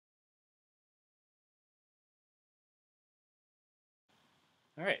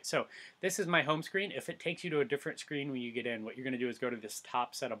All right, so this is my home screen. If it takes you to a different screen when you get in, what you're going to do is go to this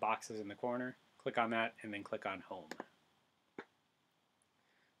top set of boxes in the corner, click on that, and then click on Home.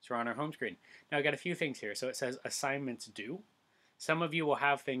 So we're on our home screen. Now I got a few things here. So it says assignments due. Some of you will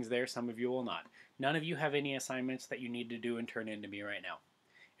have things there, some of you will not. None of you have any assignments that you need to do and turn in to me right now.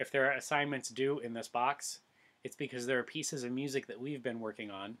 If there are assignments due in this box, it's because there are pieces of music that we've been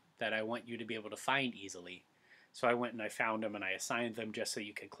working on that I want you to be able to find easily. So I went and I found them and I assigned them just so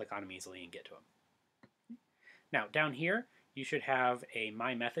you can click on them easily and get to them. Now down here, you should have a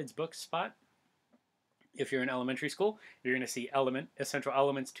My Methods book spot. If you're in elementary school, you're going to see Essential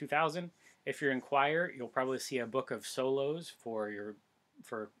Elements 2000. If you're in choir, you'll probably see a book of solos for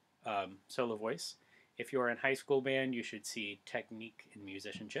solo voice. If you're in high school band, you should see Technique in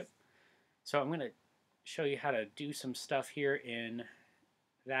Musicianship. So I'm going to show you how to do some stuff here in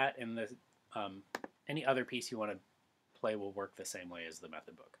that, and the any other piece you want to play will work the same way as the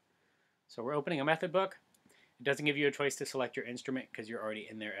method book. So we're opening a method book. It doesn't give you a choice to select your instrument because you're already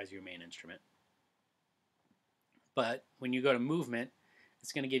in there as your main instrument. But when you go to movement,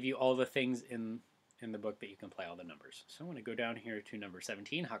 it's going to give you all the things in the book that you can play, all the numbers. So I'm going to go down here to number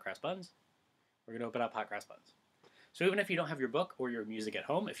 17, Hot Cross Buns. We're going to open up Hot Cross Buns. So even if you don't have your book or your music at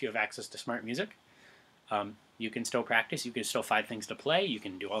home, if you have access to SmartMusic, you can still practice. You can still find things to play. You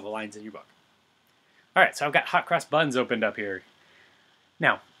can do all the lines in your book. All right, so I've got Hot Cross Buns opened up here.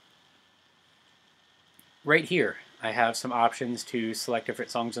 Now, right here, I have some options to select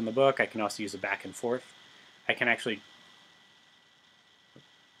different songs in the book. I can also use a back and forth. I can actually,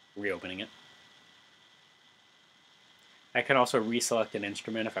 reopening it. I can also reselect an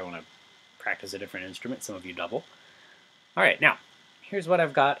instrument if I want to practice a different instrument. Some of you double. All right, now, here's what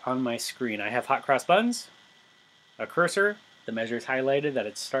I've got on my screen. I have Hot Cross Buns, a cursor, the measure is highlighted that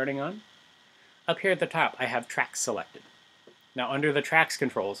it's starting on. Up here at the top, I have tracks selected. Now, under the tracks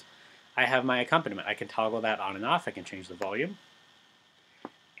controls, I have my accompaniment. I can toggle that on and off. I can change the volume.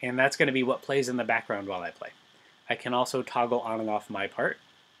 And that's going to be what plays in the background while I play. I can also toggle on and off my part.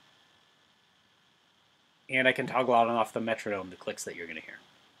 And I can toggle on and off the metronome, the clicks that you're going to hear.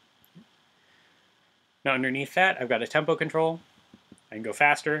 Now underneath that, I've got a tempo control. I can go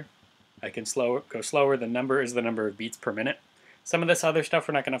faster. I can go slower. The number is the number of beats per minute. Some of this other stuff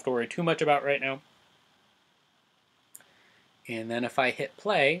we're not going to have to worry too much about right now. And then if I hit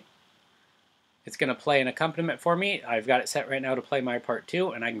play, it's going to play an accompaniment for me. I've got it set right now to play my part 2,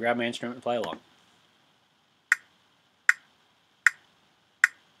 and I can grab my instrument and play along.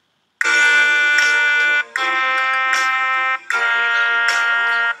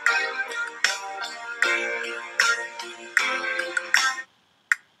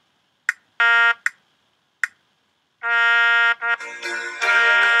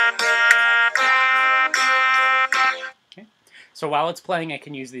 So while it's playing, I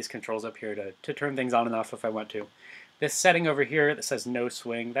can use these controls up here to turn things on and off if I want to. This setting over here that says no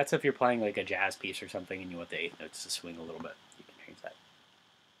swing, that's if you're playing like a jazz piece or something and you want the 8th notes to swing a little bit. You can change that.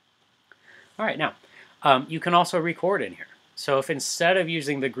 All right, now, you can also record in here. So if instead of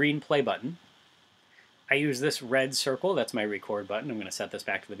using the green play button, I use this red circle, that's my record button. I'm going to set this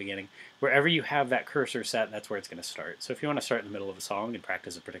back to the beginning. Wherever you have that cursor set, that's where it's going to start. So if you want to start in the middle of a song and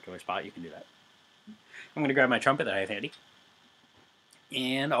practice a particular spot, you can do that. I'm going to grab my trumpet that I have handy.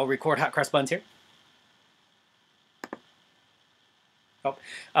 And I'll record Hot Cross Buns here. Oh,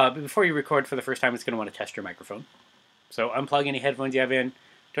 but before you record for the first time, it's going to want to test your microphone. So unplug any headphones you have in,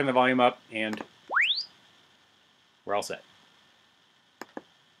 turn the volume up, and we're all set.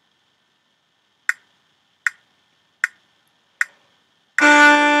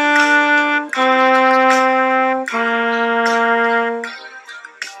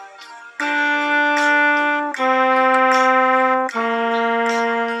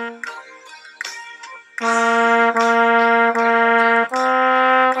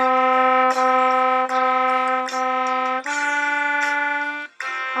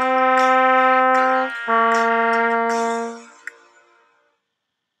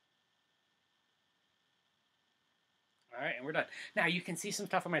 And we're done. Now you can see some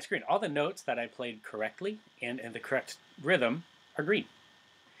stuff on my screen. All the notes that I played correctly and in the correct rhythm are green.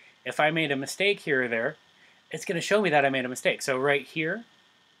 If I made a mistake here or there, it's going to show me that I made a mistake. So right here,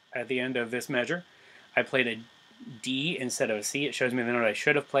 at the end of this measure, I played a D instead of a C. It shows me the note I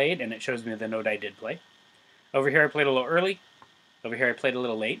should have played, and it shows me the note I did play. Over here I played a little early. Over here I played a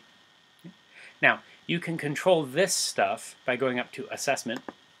little late. Now, you can control this stuff by going up to Assessment,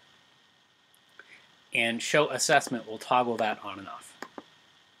 and Show Assessment will toggle that on and off.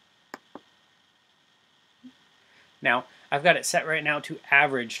 Now, I've got it set right now to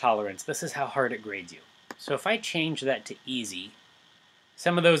average tolerance. This is how hard it grades you. So if I change that to easy,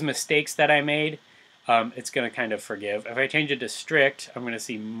 some of those mistakes that I made, it's going to kind of forgive. If I change it to strict, I'm going to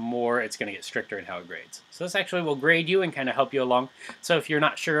see more. It's going to get stricter in how it grades. So this actually will grade you and kind of help you along. So if you're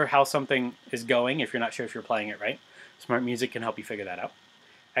not sure how something is going, if you're not sure if you're playing it right, SmartMusic can help you figure that out.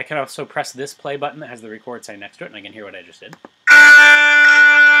 I can also press this play button that has the record sign next to it, and I can hear what I just did.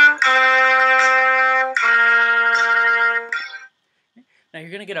 Now you're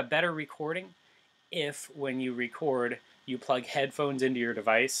going to get a better recording if, when you record, you plug headphones into your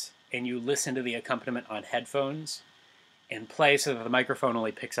device and you listen to the accompaniment on headphones and play so that the microphone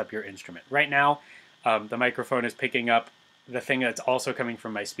only picks up your instrument. Right now, the microphone is picking up the thing that's also coming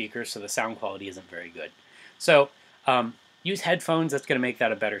from my speakers, so the sound quality isn't very good. So use headphones. That's going to make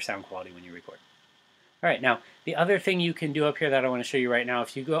that a better sound quality when you record. All right, now the other thing you can do up here that I want to show you right now,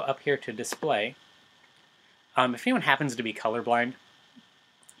 if you go up here to display, if anyone happens to be colorblind,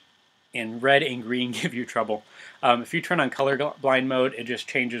 and red and green give you trouble. If you turn on colorblind mode, it just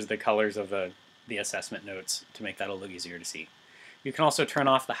changes the colors of the assessment notes to make that a little easier to see. You can also turn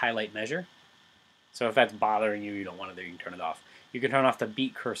off the highlight measure. So if that's bothering you, you don't want it there, you can turn it off. You can turn off the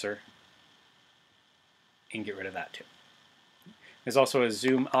beat cursor and get rid of that too. There's also a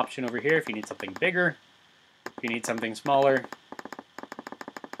zoom option over here if you need something bigger, if you need something smaller.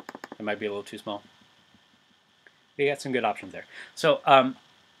 It might be a little too small. You got some good options there. So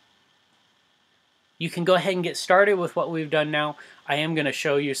you can go ahead and get started with what we've done now. I am going to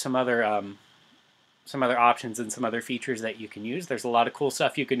show you some other options and some other features that you can use. There's a lot of cool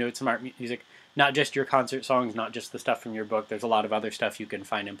stuff you can do with SmartMusic. Not just your concert songs, not just the stuff from your book. There's a lot of other stuff you can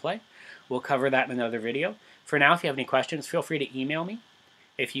find and play. We'll cover that in another video. For now, if you have any questions, feel free to email me.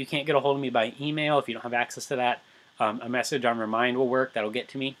 If you can't get a hold of me by email, if you don't have access to that, a message on Remind will work. That'll get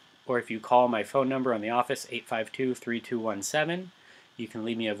to me. Or if you call my phone number on the office, 852-3217, you can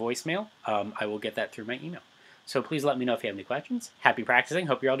leave me a voicemail. I will get that through my email. So please let me know if you have any questions. Happy practicing.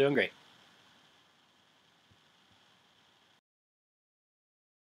 Hope you're all doing great.